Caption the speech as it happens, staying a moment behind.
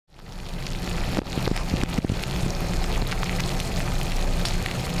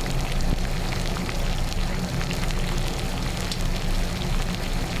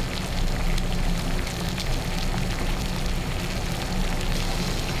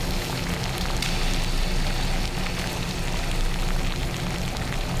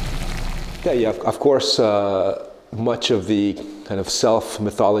Yeah, of course, much of the kind of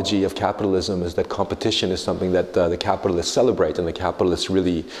self-mythology of capitalism is that competition is something that the capitalists celebrate, and the capitalists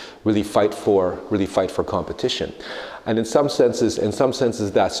really fight for competition. And in some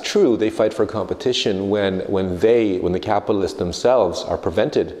senses that's true. They fight for competition when the capitalists themselves are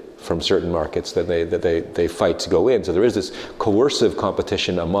prevented from certain markets that they fight to go in. So there is this coercive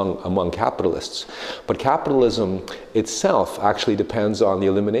competition among capitalists. But capitalism itself actually depends on the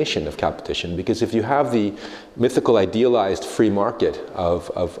elimination of competition, because if you have the mythical idealized free market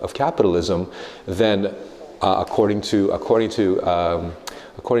of capitalism, then according to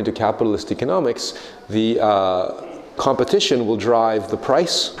capitalist economics, the competition will drive the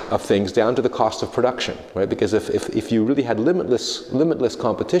price of things down to the cost of production, right? Because if you really had limitless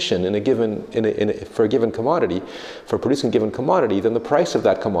competition for a given commodity, for producing a given commodity, then the price of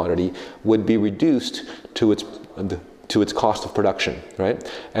that commodity would be reduced to its cost of production, right?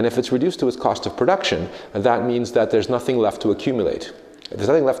 And if it's reduced to its cost of production, that means that there's nothing left to accumulate. If there's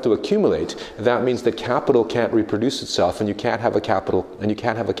nothing left to accumulate, that means that capital can't reproduce itself, and you can't have a capital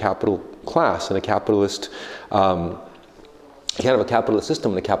class and a capitalist. You can't have a capitalist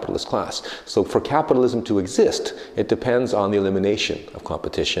system and a capitalist class. So for capitalism to exist, it depends on the elimination of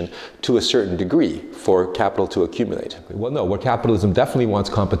competition to a certain degree for capital to accumulate. Well, no, where capitalism definitely wants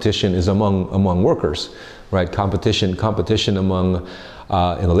competition is among workers, right? Competition among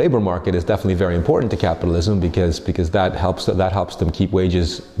in the labor market is definitely very important to capitalism, because that helps them keep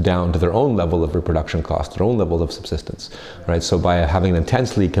wages down to their own level of reproduction cost, their own level of subsistence, right? So by having an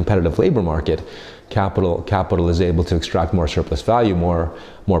intensely competitive labor market, capital is able to extract more surplus value, more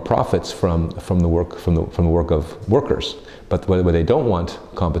profits from the work of workers. But where they don't want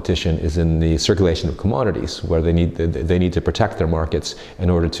competition is in the circulation of commodities, where they need to protect their markets in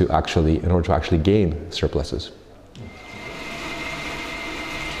order to actually gain surpluses.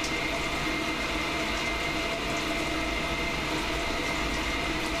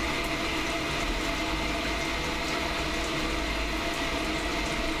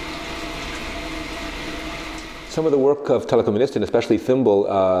 Some of the work of telecommunistic, especially Thimble,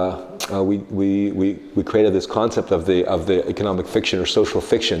 we created this concept of the economic fiction or social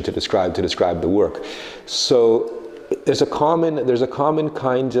fiction to describe the work. So there's a common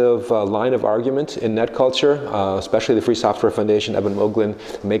kind of line of argument in net culture, especially the Free Software Foundation. Eben Moglen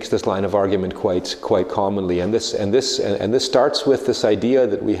makes this line of argument quite commonly, and this starts with this idea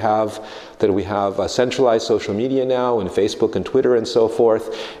that we have centralized social media now, and Facebook and Twitter and so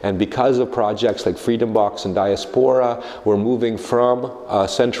forth, and because of projects like Freedom Box and Diaspora, we're moving from a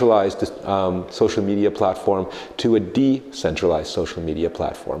centralized social media platform to a decentralized social media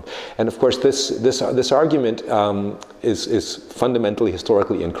platform. And of course, this argument is fundamentally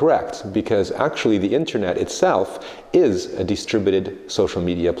historically incorrect, because actually the internet itself is a distributed social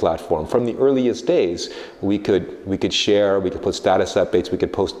media platform. From the earliest days, we could share, we could put status updates, we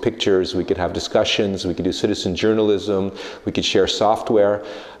could post pictures, we could have discussions, we could do citizen journalism, we could share software.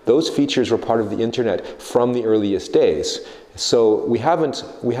 Those features were part of the internet from the earliest days. So we haven't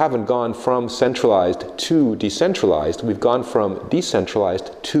gone from centralized to decentralized. We've gone from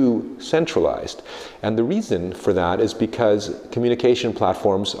decentralized to centralized. And the reason for that is because communication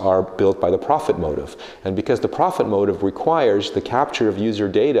platforms are built by the profit motive. And because the profit motive requires the capture of user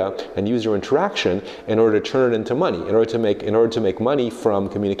data and user interaction in order to turn it into money. In order to make money from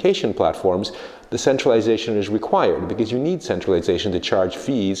communication platforms, the centralization is required, because you need centralization to charge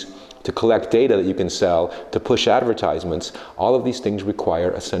fees, to collect data that you can sell, to push advertisements. All of these things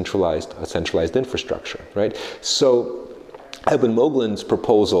require a centralized infrastructure, right? So Eben Moglen's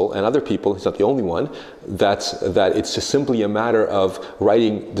proposal, and other people, he's not the only one, that it's just simply a matter of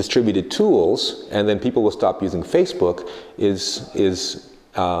writing distributed tools and then people will stop using Facebook is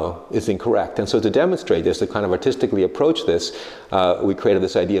incorrect. And so to demonstrate this, to kind of artistically approach this, we created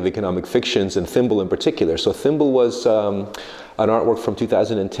this idea of economic fictions, and Thimble in particular. So Thimble was an artwork from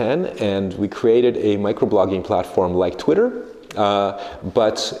 2010, and we created a microblogging platform like Twitter,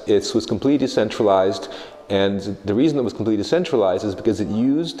 but it was completely decentralized. And the reason it was completely decentralized is because it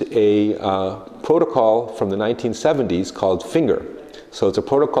used a protocol from the 1970s called Finger. So it's a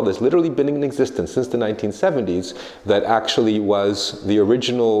protocol that's literally been in existence since the 1970s that actually was the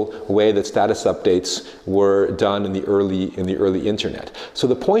original way that status updates were done in the early internet. So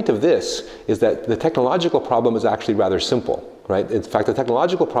the point of this is that the technological problem is actually rather simple. Right? In fact, the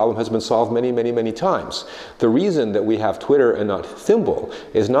technological problem has been solved many, many, many times. The reason that we have Twitter and not Thimble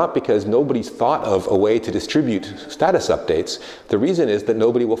is not because nobody's thought of a way to distribute status updates. The reason is that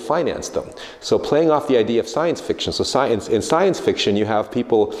nobody will finance them. So playing off the idea of science fiction. So in science fiction, you have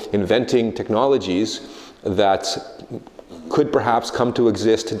people inventing technologies that could perhaps come to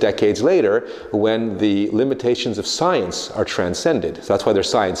exist decades later when the limitations of science are transcended. So that's why they're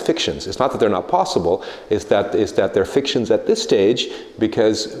science fictions. It's not that they're not possible, it's that they're fictions at this stage,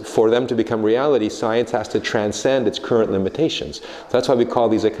 because for them to become reality, science has to transcend its current limitations. So that's why we call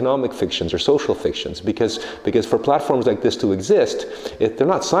these economic fictions or social fictions, because for platforms like this to exist, they're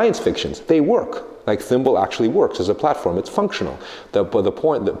not science fictions, they work. Like Thimble actually works as a platform, it's functional. But the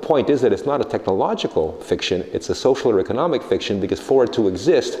point is that it's not a technological fiction, it's a social or economic fiction, because for it to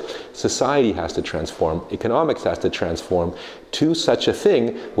exist, society has to transform, economics has to transform to such a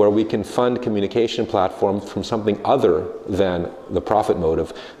thing where we can fund communication platforms from something other than the profit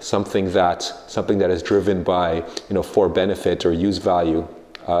motive, something that is driven by, for benefit or use value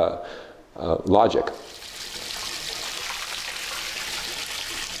logic.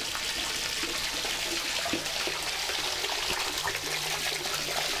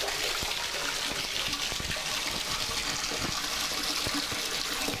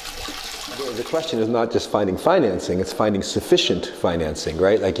 The question is not just finding financing, it's finding sufficient financing,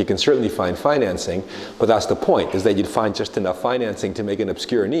 right? Like you can certainly find financing, but that's the point, is that you'd find just enough financing to make an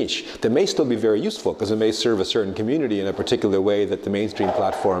obscure niche that may still be very useful because it may serve a certain community in a particular way that the mainstream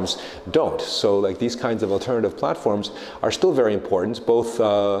platforms don't. So like these kinds of alternative platforms are still very important, both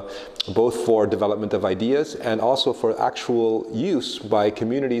for development of ideas and also for actual use by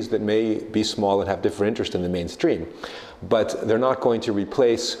communities that may be small and have different interest in the mainstream. But they're not going to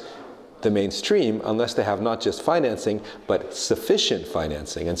replace the mainstream unless they have not just financing, but sufficient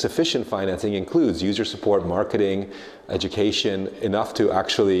financing. And sufficient financing includes user support, marketing, education, enough to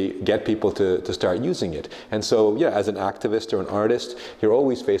actually get people to start using it. And so, yeah, as an activist or an artist, you're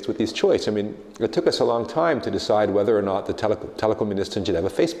always faced with these choices. I mean, it took us a long time to decide whether or not the Telekommunistin should have a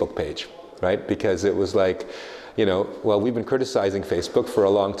Facebook page, right? Because it was like, well, we've been criticizing Facebook for a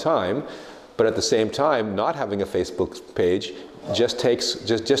long time, but at the same time, not having a Facebook page just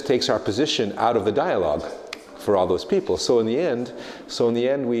takes our position out of the dialogue for all those people. So in the end,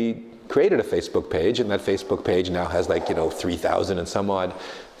 we created a Facebook page, and that Facebook page now has like 3,000 and some odd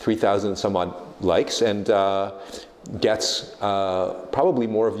likes, and gets probably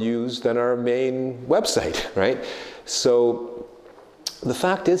more views than our main website, right? So the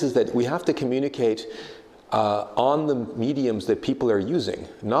fact is that we have to communicate on the mediums that people are using,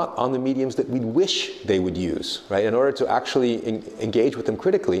 not on the mediums that we wish they would use, right? In order to actually engage with them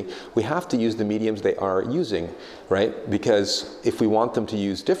critically, we have to use the mediums they are using, right? Because if we want them to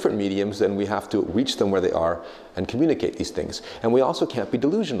use different mediums, then we have to reach them where they are and communicate these things. And we also can't be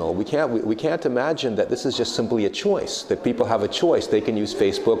delusional. We can't imagine that this is just simply a choice, that people have a choice. They can use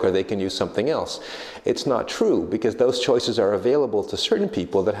Facebook or they can use something else. It's not true, because those choices are available to certain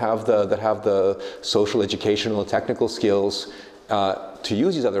people that have the social, educational, technical skills to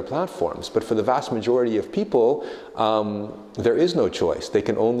use these other platforms. But for the vast majority of people, there is no choice. They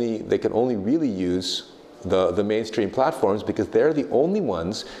can only really use the mainstream platforms because they're the only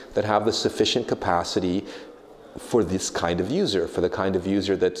ones that have the sufficient capacity for this kind of user, for the kind of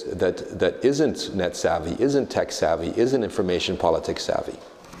user that isn't net savvy, isn't tech savvy, isn't information politics savvy.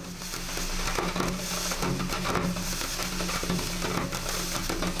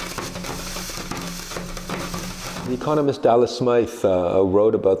 The economist Dallas Smythe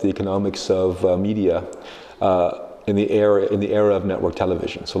wrote about the economics of media in the era of network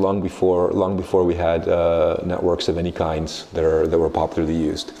television. So long before we had networks of any kinds that were popularly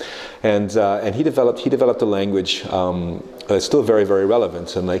used, and he developed a language that's still very, very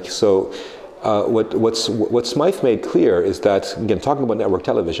relevant. And like so, what Smythe made clear is that, again, talking about network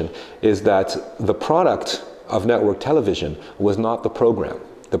television, is that the product of network television was not the program.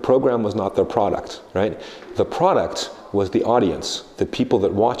 The program was not their product, right? The product was the audience, the people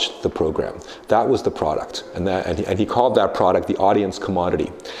that watched the program. That was the product, and he called that product the audience commodity.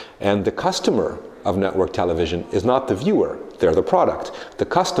 And the customer of network television is not the viewer; they're the product. The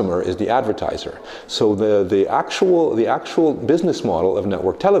customer is the advertiser. So the actual business model of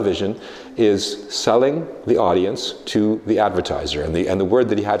network television is selling the audience to the advertiser. And the word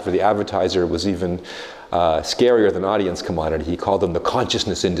that he had for the advertiser was even scarier than audience commodity. He called them the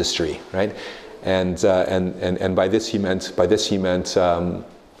consciousness industry, right? And by this he meant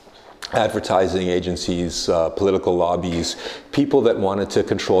advertising agencies, political lobbies, people that wanted to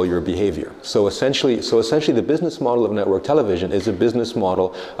control your behavior. So essentially the business model of network television is a business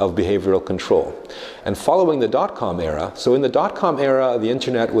model of behavioral control. And following the dot-com era, so in the dot-com era, the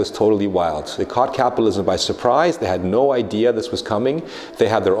internet was totally wild. It caught capitalism by surprise. They had no idea this was coming. They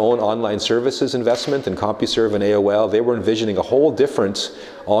had their own online services investment in CompuServe and AOL. They were envisioning a whole different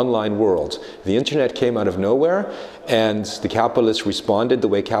online world. The internet came out of nowhere, and the capitalists responded the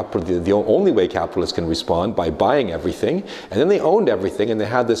way the only way capitalists can respond, by buying everything. And then they owned everything, and they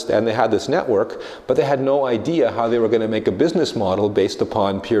had this network, but they had no idea how they were going to make a business model based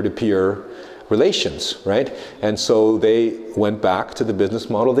upon peer-to-peer relations, right? And so they went back to the business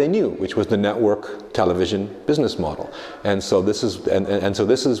model they knew, which was the network television business model. And so this is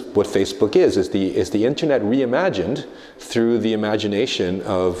this is what Facebook is the internet reimagined through the imagination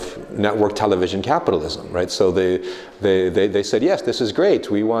of network television capitalism, right? So they said, yes, this is great.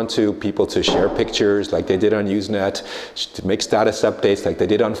 We want people to share pictures like they did on Usenet, to make status updates like they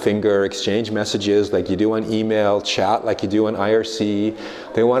did on Finger, exchange messages like you do on email, chat like you do on IRC.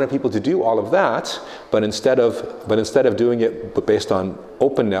 They wanted people to do all of that, but instead of doing it based on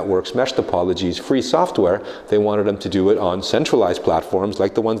open networks, mesh topologies, free software, they wanted them to do it on centralized platforms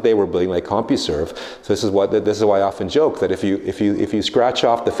like the ones they were building, like CompuServe. So this is why I often joke that if you scratch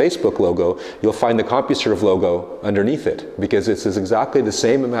off the Facebook logo, you'll find the CompuServe logo underneath it, because it's exactly the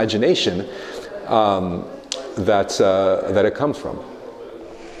same imagination that it comes from.